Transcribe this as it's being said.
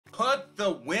put the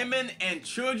women and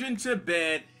children to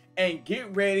bed and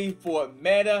get ready for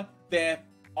Meta Theft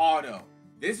Auto.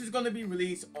 This is going to be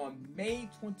released on May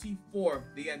 24th,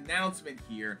 the announcement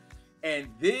here, and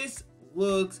this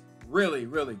looks really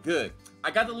good. I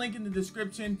got the link in the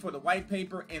description for the white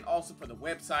paper and also for the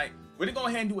website. We're gonna go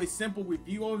ahead and do a simple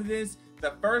review over this.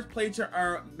 The first play to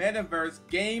earn metaverse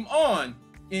game on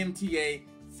MTA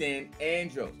San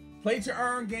Andreas. Play to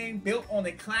earn game built on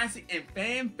the classic and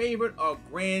fan favorite of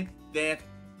Grand Theft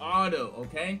Auto,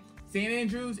 okay? San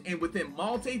Andreas and within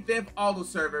multi-theft auto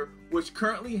server, which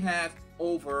currently has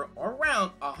over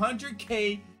around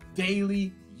 100K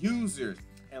daily users.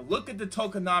 And look at the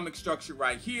tokenomic structure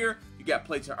right here. You got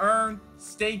play to earn,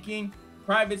 staking,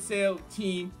 private sale,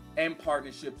 team, and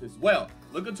partnerships as well.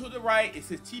 Looking to the right, it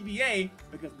says TBA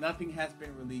because nothing has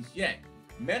been released yet.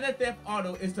 Meta Theft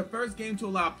Auto is the first game to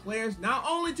allow players not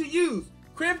only to use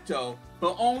crypto,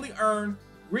 but only earn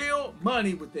real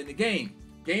money within the game.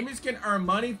 Gamers can earn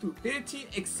money through 15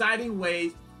 exciting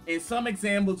ways, and some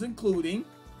examples including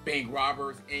bank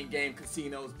robbers, in-game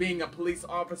casinos, being a police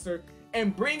officer,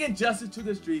 and bringing justice to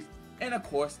the streets, and of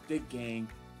course, the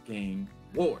gang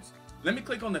wars. Let me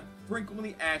click on the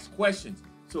frequently asked questions.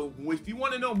 So if you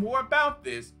want to know more about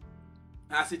this,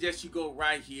 I suggest you go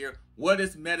right here. What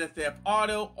is Meta Theft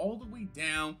Auto? All the way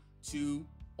down to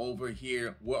over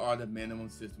here. What are the minimum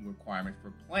system requirements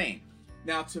for playing?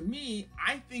 Now, to me,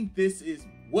 I think this is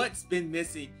what's been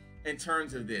missing in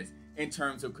terms of this, in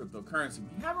terms of cryptocurrency.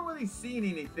 We haven't really seen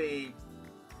anything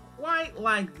quite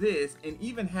like this, and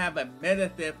even have a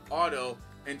Meta Theft Auto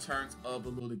in terms of the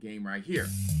little game right here.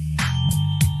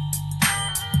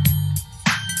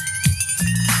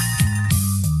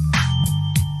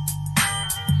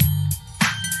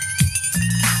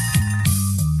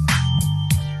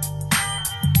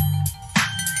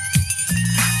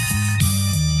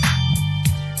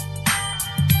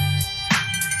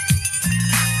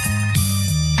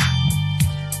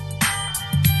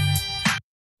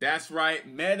 That's right,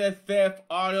 Meta Theft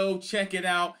Auto, check it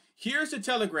out. Here's the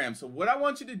Telegram. So what I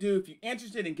want you to do, if you're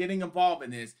interested in getting involved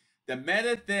in this, the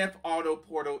Meta Theft Auto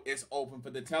portal is open for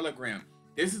the Telegram.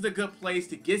 This is a good place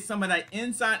to get some of that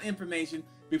inside information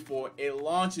before it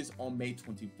launches on May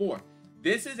 24th.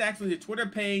 This is actually the Twitter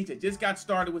page that just got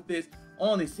started with this,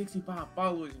 only 65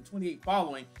 followers and 28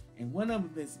 following, and one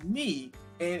of them is me,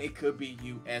 and it could be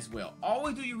you as well.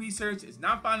 Always do your research. It's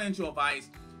not financial advice.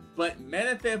 But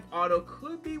Meta Theft Auto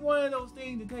could be one of those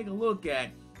things to take a look at.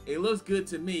 It looks good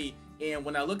to me. And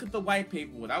when I look at the white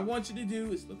paper, what I want you to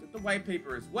do is look at the white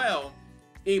paper as well.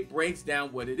 It breaks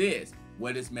down what it is.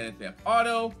 What is Meta Theft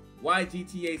Auto? Why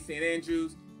GTA San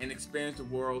Andreas? And experience the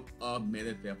world of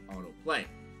Meta Theft Auto play.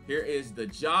 Here is the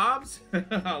jobs.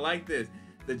 I like this.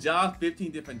 The jobs,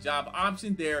 15 different job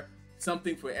options there.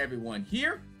 Something for everyone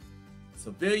here.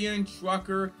 Civilian,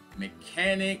 trucker,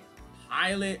 mechanic,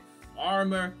 pilot,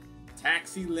 farmer,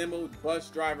 taxi, limo, bus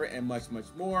driver, and much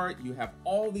more. You have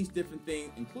all these different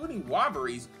things, including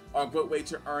robberies, are a good way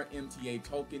to earn MTA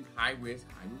token, high risk,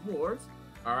 high rewards.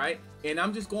 All right, and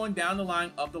I'm just going down the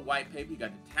line of the white paper. You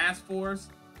got the task force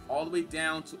all the way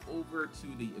down to over to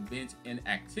the events and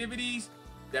activities.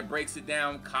 That breaks it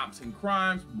down. Cops and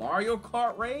crimes, Mario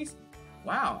Kart race.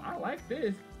 Wow, I like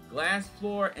this. Glass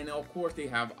floor, and of course they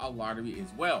have a lottery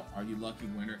as well. Are you lucky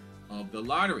winner of the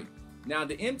lottery? Now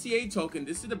the MTA token,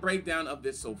 this is the breakdown of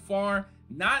this so far.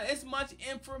 Not as much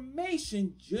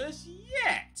information just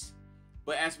yet,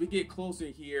 but as we get closer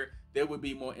here, there will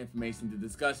be more information to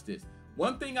discuss this.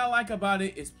 One thing I like about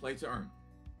it is play to earn.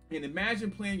 And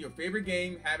imagine playing your favorite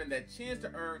game, having that chance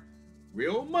to earn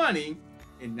real money,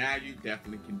 and now you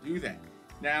definitely can do that.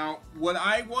 Now, what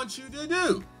I want you to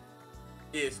do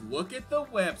is look at the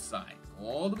website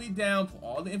all the way down for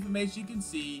all the information you can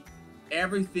see,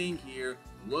 everything here.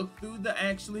 Look through the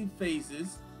actually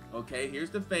phases. Okay, here's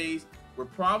the phase. We're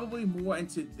probably more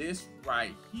into this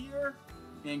right here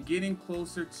and getting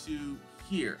closer to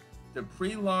here. The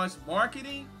pre-launch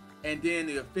marketing and then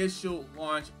the official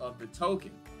launch of the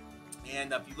token.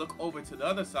 And if you look over to the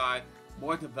other side,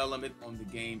 more development on the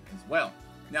game as well.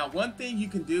 Now, one thing you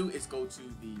can do is go to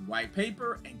the white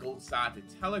paper and go inside the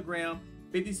Telegram.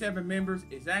 57 members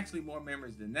is actually more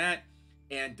members than that.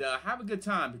 And have a good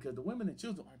time because the women and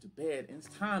children are to bed, and it's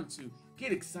time to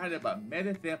get excited about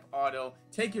Meta Theft Auto.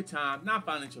 Take your time, not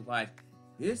financial advice.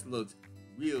 This looks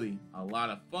really a lot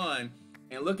of fun.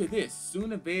 And look at this,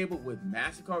 soon available with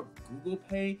MasterCard, Google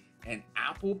Pay, and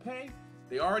Apple Pay.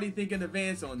 They already think in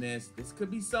advance on this. This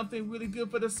could be something really good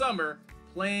for the summer,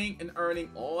 playing and earning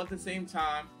all at the same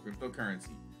time,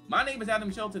 cryptocurrency. My name is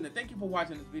Adam Shelton, and thank you for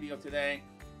watching this video today.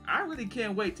 I really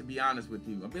can't wait, to be honest with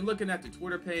you. I've been looking at the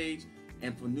Twitter page,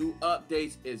 and for new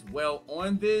updates as well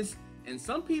on this. And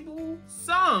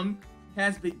some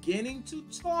has beginning to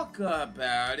talk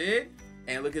about it.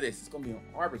 And look at this, it's gonna be on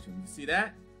Arbitrum. You see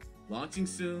that? Launching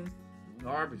soon on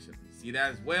Arbitrum. You see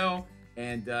that as well.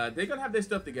 And they're gonna have their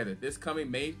stuff together this coming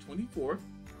May 24th.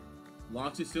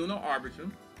 Launching soon on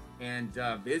Arbitrum. And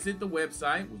visit the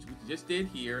website, which we just did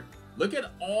here. Look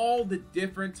at all the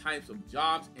different types of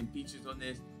jobs and features on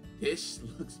this. This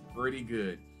looks pretty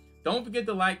good. Don't forget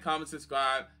to like, comment,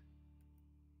 subscribe.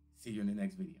 See you in the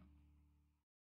next video.